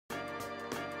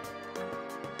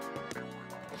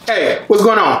Hey, what's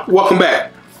going on? Welcome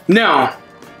back. Now,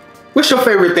 what's your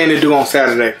favorite thing to do on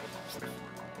Saturday?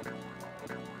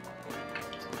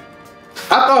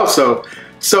 I thought so.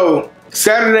 So,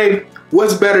 Saturday,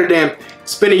 what's better than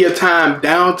spending your time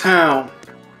downtown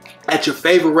at your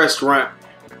favorite restaurant,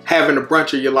 having a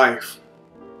brunch of your life?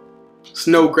 It's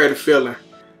no greater feeling.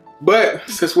 But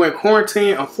since we're in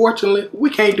quarantine, unfortunately, we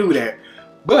can't do that.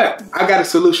 But I got a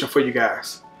solution for you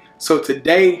guys. So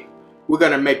today, we're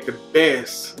gonna make the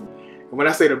best. And when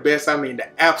I say the best, I mean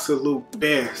the absolute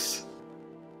best.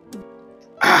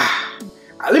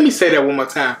 Let me say that one more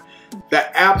time.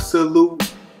 The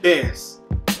absolute best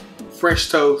French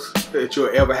toast that you'll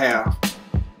ever have.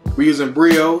 We're using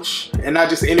brioche, and not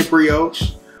just any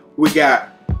brioche. We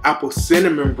got apple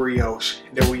cinnamon brioche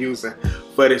that we're using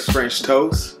for this French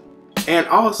toast. And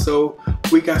also,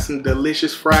 we got some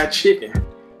delicious fried chicken.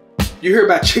 You hear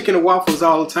about chicken and waffles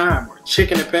all the time, or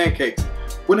chicken and pancakes.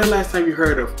 When the last time you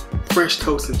heard of French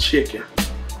toast and chicken?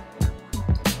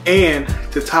 And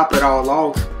to top it all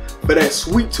off, for that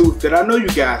sweet tooth that I know you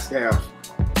guys have,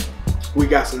 we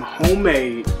got some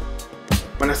homemade,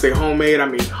 when I say homemade, I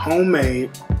mean homemade,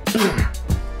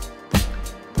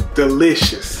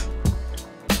 delicious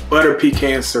butter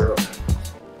pecan syrup.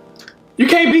 You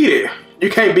can't beat it. You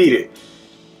can't beat it.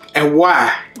 And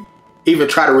why even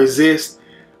try to resist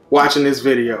watching this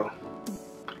video?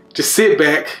 Just sit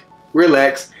back,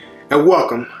 relax, and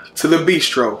welcome to the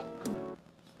Bistro.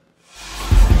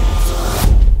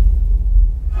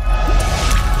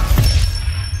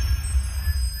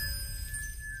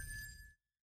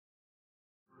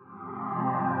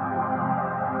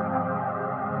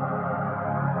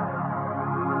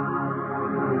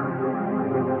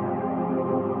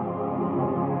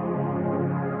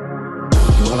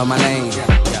 You all on my lane,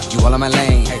 you all on my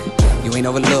lane. You ain't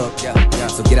overlooked,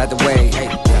 so get out the way.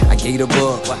 I gave you the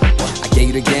book, I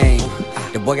gave you the game.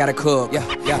 The boy got a cook,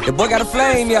 the boy got a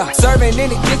flame, Serving in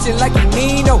the kitchen like you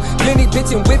need no. Plenty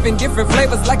pitching, whipping different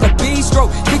flavors like a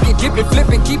bistro. Kick it, dip it,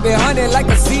 flipping, keep it hunting like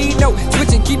a seed note.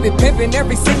 Switching, keep it pimping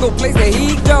every single place that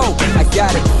he go. I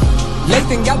got it.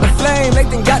 Lathan got the flame,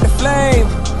 Lathan got the flame.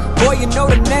 Boy, you know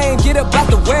the name, get up out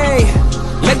the way.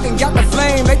 Lathan got the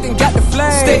flame, Lathan got the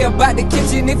flame. Stay up out the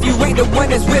kitchen if you ain't the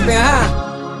one that's whipping, huh?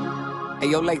 Hey,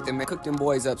 yo, Lathan, man, cook them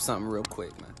boys up something real quick,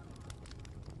 man.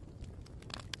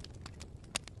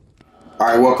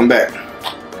 Alright, welcome back.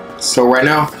 So right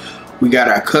now, we got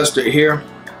our custard here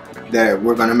that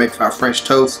we're gonna make for our French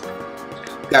toast.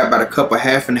 Got about a cup of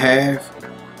half and half.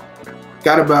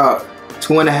 Got about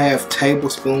 2.5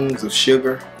 tablespoons of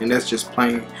sugar, and that's just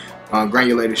plain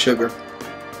granulated sugar.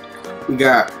 We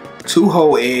got 2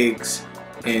 whole eggs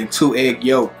and 2 egg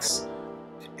yolks.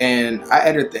 And I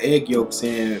added the egg yolks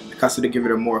in because to give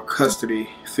it a more custardy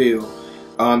feel.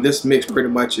 This mix pretty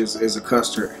much is a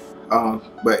custard,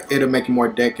 but it'll make it more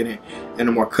decadent and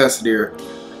a more custardy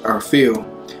feel.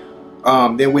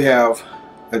 Then we have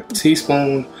a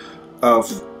teaspoon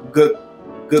of good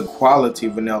quality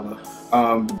vanilla.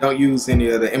 Don't use any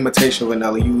of the imitation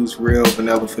vanilla. Use real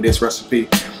vanilla for this recipe.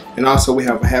 And also we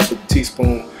have a half a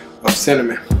teaspoon of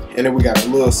cinnamon. And then we got a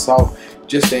little salt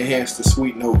just to enhance the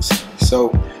sweet notes.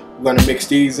 So we're gonna mix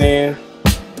these in.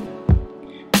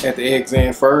 Add the eggs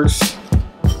in first.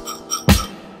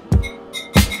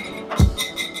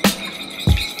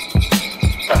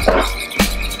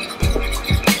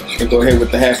 And go ahead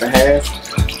with the half and half.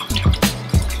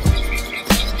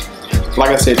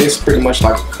 Like I said, this is pretty much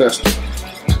like a custard.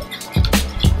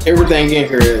 Everything in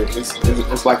here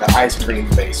is like an ice cream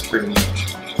base, pretty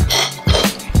much.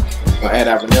 Gonna add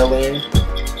our vanilla in.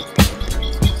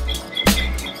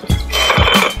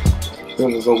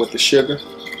 Then we'll go with the sugar.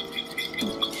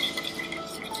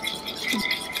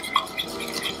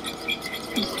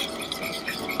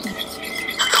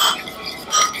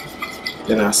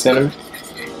 Then our cinnamon.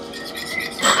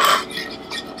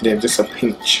 Then just a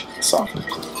pinch of salt.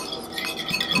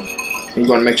 You're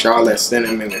gonna make sure all that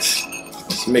cinnamon is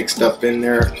mixed up in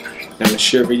there. And the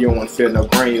sugar, you don't want to feel no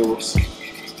granules.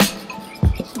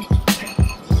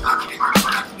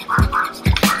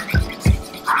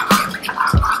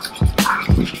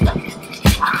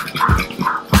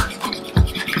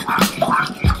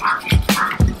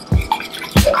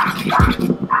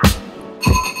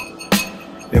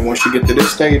 Then once you get to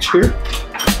this stage here,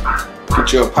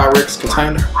 get you a Pyrex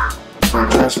container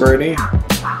and transfer it in.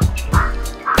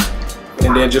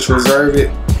 And then just reserve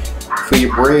it for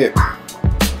your bread.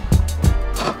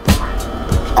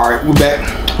 Alright, we're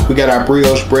back. We got our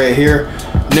brioche bread here.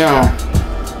 Now,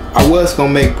 I was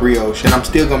gonna make brioche, and I'm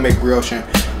still gonna make brioche and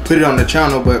put it on the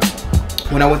channel, but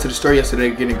when I went to the store yesterday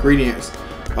to get ingredients,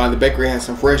 The bakery had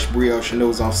some fresh brioche and it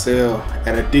was on sale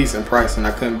at a decent price and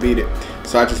I couldn't beat it.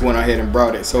 So I just went ahead and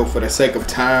brought it. So for the sake of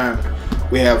time,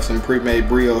 we have some pre-made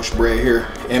brioche bread here.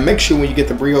 And make sure when you get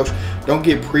the brioche, don't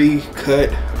get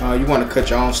pre-cut. You want to cut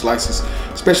your own slices,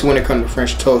 especially when it comes to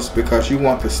French toast, because you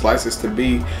want the slices to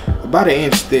be about 1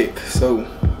 inch thick. So,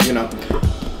 you know,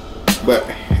 but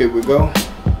here we go.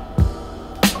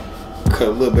 Cut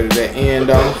a little bit of that end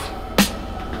off.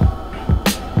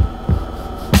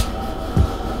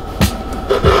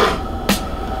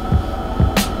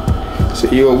 So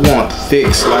you'll want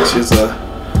thick slices of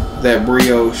that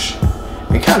brioche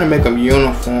and kind of make them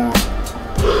uniform.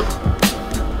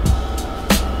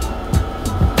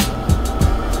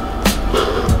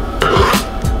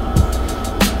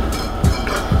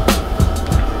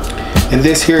 And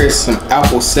this here is some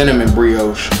apple cinnamon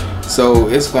brioche, so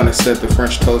it's going to set the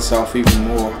French toast off even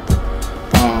more.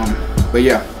 But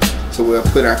yeah, so we'll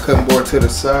put our cutting board to the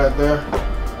side there.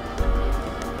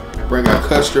 Bring our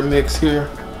custard mix here.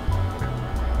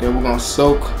 Then we're going to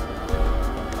soak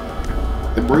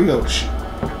the brioche.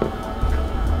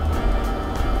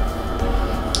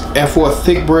 And for a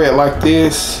thick bread like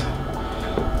this,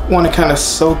 you want to kind of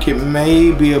soak it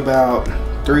maybe about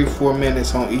 3-4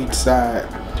 minutes on each side,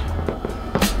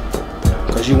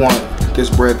 because you want this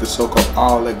bread to soak up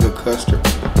all that good custard.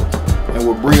 And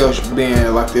with brioche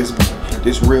being like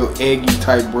this real eggy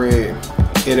type bread,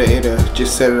 it'll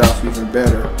just set it off even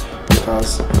better,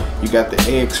 because you got the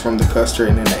eggs from the custard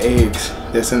and then the eggs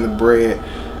that's in the bread.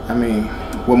 I mean,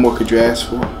 what more could you ask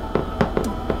for?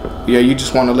 Yeah, you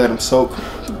just want to let them soak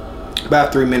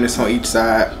about 3 minutes on each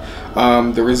side.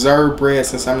 The reserve bread,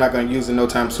 since I'm not going to use it no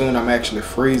time soon, I'm actually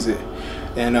freeze it,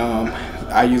 and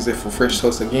I use it for French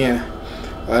toast again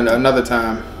another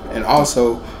time. And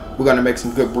also, we're going to make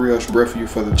some good brioche bread for you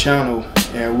for the channel,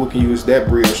 and we can use that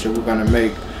brioche that we're going to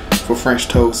make for French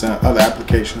toast and other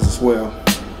applications as well.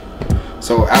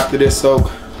 So after this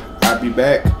soak, I'll be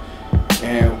back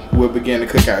and we'll begin to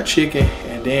cook our chicken,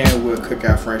 and then we'll cook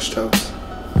our French toast.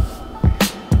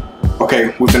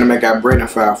 Okay, we're gonna make our breading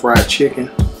for our fried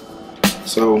chicken.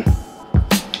 So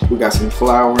we got some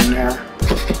flour in there.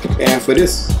 And for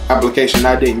this application,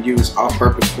 I didn't use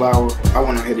all-purpose flour. I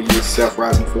went ahead and use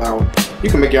self-rising flour.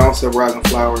 You can make your own self-rising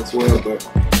flour as well, but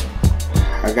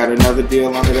I got another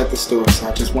deal on it at the store, so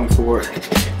I just went for it.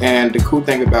 And the cool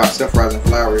thing about self-rising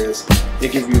flour is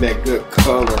it gives you that good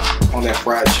color on that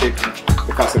fried chicken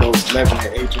because of those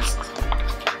leavening agents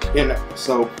in it.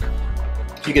 So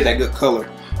you get that good color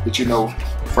that you know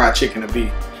fried chicken to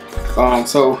be.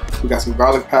 So we got some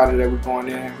garlic powder that we're going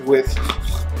in with.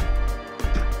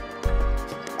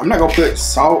 I'm not gonna put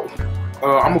salt.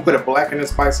 I'm gonna put a blackening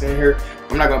spice in here.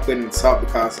 I'm not gonna put any salt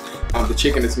because the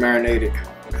chicken is marinated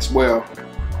as well.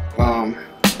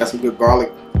 Got some good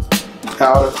garlic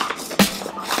powder.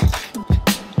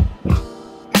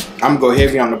 I'm gonna go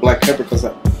heavy on the black pepper because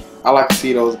I like to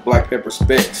see those black pepper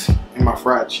specks in my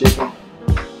fried chicken.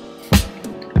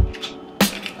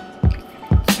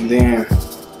 And then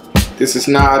this is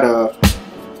not a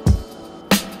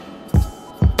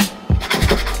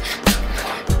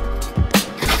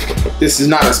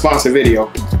sponsored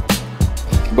video,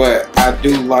 but I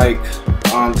do like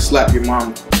Slap Your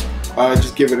Mama.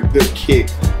 Just give it a good kick.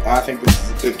 I think this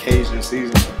is a good Cajun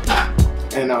season.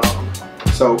 And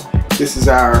so this is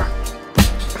our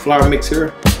flour mix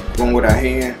here, going with our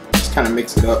hand, just kind of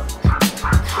mix it up.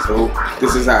 So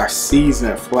this is our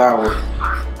seasoned flour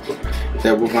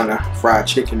that we're gonna fry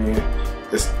chicken in.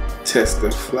 Let's test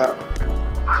the flour.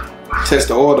 Test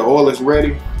the oil. The oil is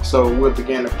ready, so we'll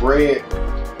begin the bread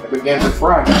and begin to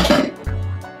fry.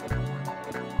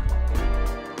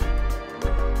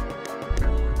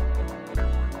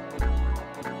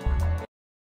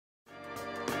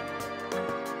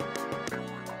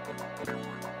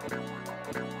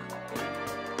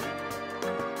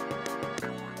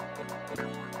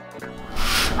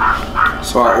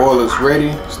 So our oil is ready.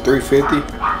 It's 350.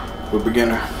 We'll begin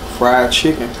to fry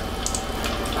chicken.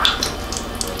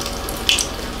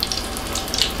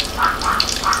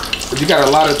 If you got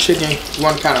a lot of chicken, you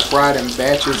want to kind of fry it in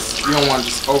batches. You don't want to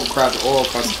just overcrowd the oil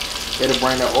because it'll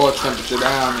bring the oil temperature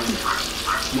down and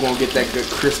you won't get that good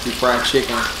crispy fried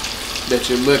chicken that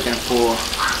you're looking for.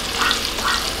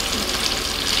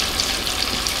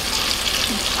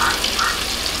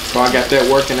 So I got that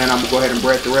working, and I'm gonna go ahead and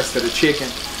bread the rest of the chicken,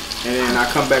 and then I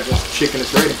come back once the chicken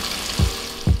is ready.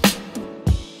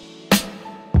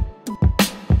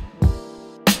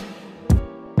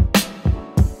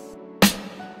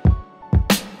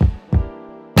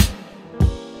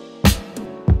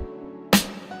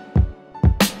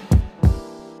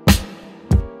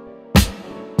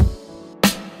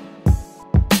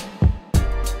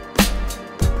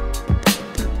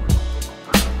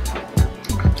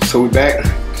 So we back.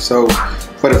 So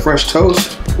for the French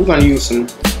toast, we're gonna use some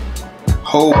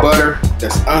whole butter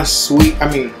that's unsweet. I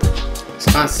mean,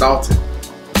 it's unsalted,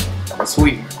 or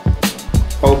sweetened.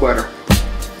 Whole butter.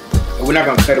 And we're not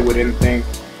gonna cut it with anything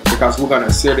because we're gonna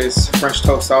sear this French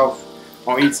toast off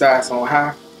on each side on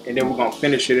high, and then we're gonna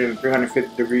finish it in a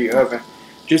 350-degree oven.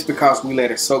 Just because we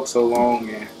let it soak so long,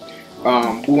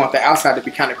 and we want the outside to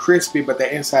be kind of crispy, but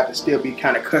the inside to still be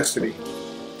kind of custardy.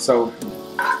 So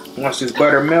once this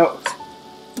butter melts,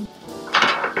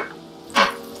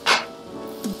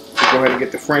 go ahead and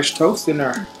get the French toast in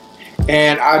there.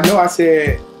 And I know I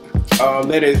said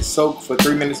let it soak for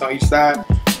 3 minutes on each side,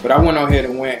 but I went on ahead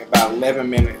and went about 11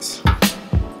 minutes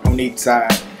on each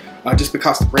side, just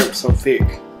because the bread was so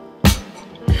thick.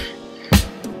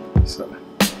 So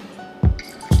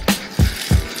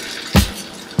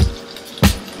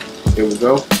here we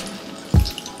go.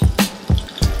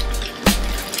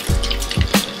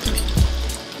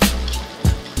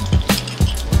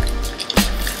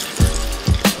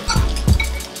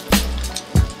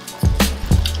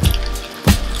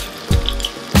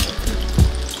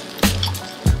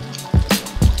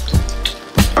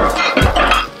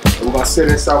 We're gonna set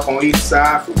this off on each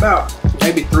side for about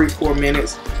maybe 3-4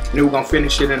 minutes, and then we're gonna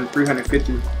finish it in a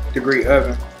 350-degree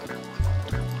oven.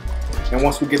 And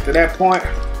once we get to that point,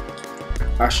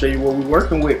 I'll show you what we're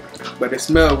working with. But it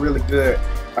smells really good.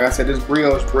 Like I said, this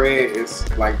brioche bread is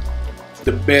like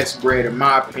the best bread in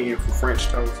my opinion for French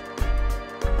toast.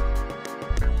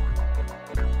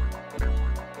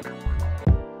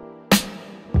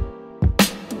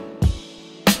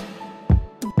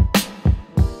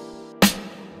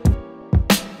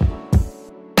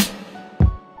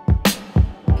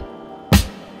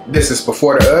 This is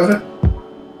before the oven.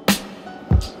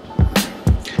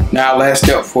 Now, last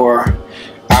step for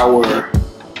our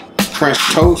French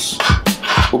toast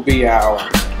will be our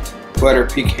butter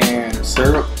pecan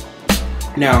syrup.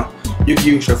 Now, you can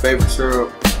use your favorite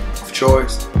syrup of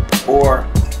choice, or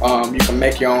you can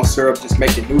make your own syrup, just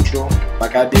make it neutral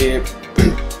like I did.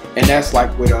 And that's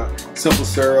like with a simple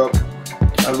syrup,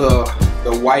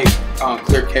 the white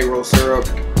clear K-roll syrup,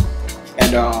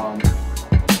 and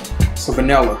some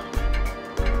vanilla,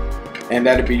 and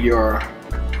that'll be your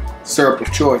syrup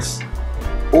of choice.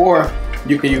 Or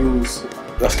you can use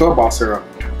a store-bought syrup.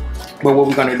 But what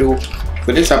we're gonna do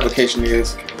for this application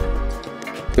is,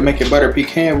 to make it butter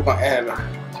pecan, we're gonna add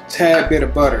a tad bit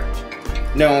of butter.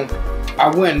 Now, I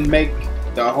wouldn't make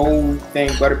the whole thing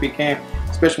butter pecan,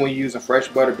 especially when you're using fresh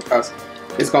butter, because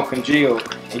it's gonna congeal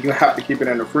and you have to keep it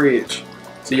in the fridge.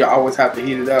 So you always have to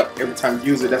heat it up every time you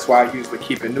use it. That's why I usually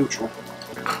keep it neutral.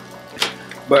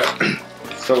 But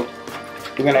so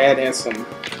we're gonna add in some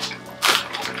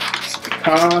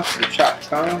pecans, some chopped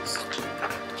pecans.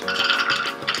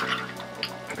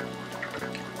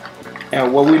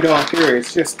 And what we're doing here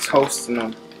is just toasting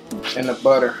them in the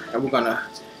butter, and we're gonna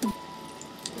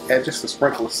add just a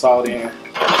sprinkle of salt in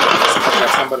so get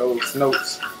some of those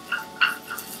notes.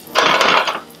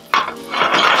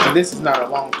 And this is not a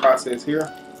long process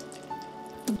here.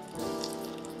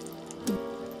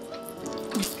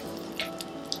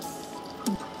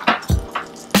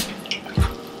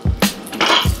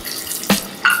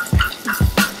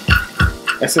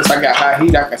 And since I got high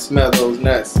heat, I can smell those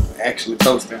nuts actually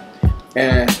toasting.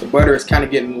 And the butter is kind of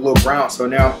getting a little brown, so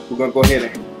now we're going to go ahead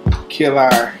and kill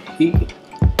our heat,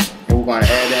 and we're going to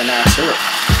add in our syrup.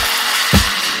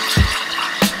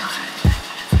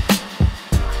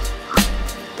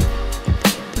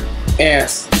 And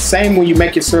same when you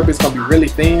make your syrup, it's going to be really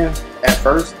thin at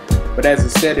first, but as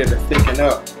it said, it'll thicken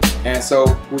up. And so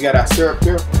we got our syrup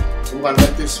here. We're going to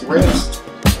let this rest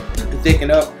and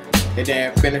thicken up, and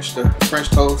then finish the French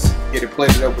toast, get it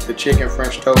plated up with the chicken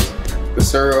French toast, the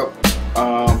syrup.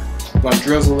 We're gonna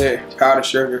drizzle it, powdered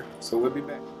sugar, so we'll be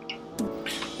back.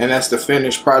 And that's the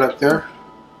finished product there.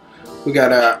 We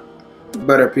got our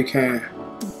butter pecan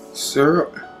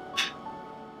syrup.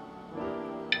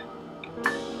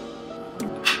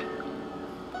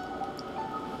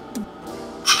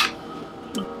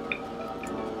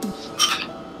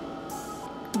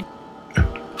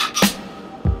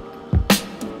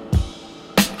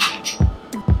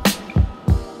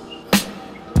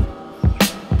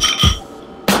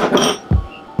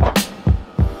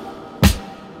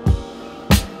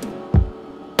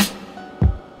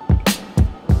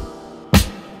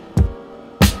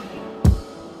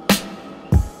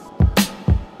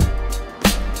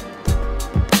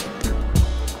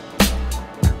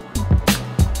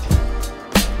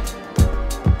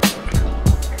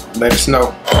 Let us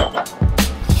know.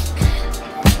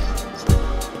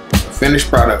 Finished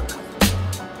product.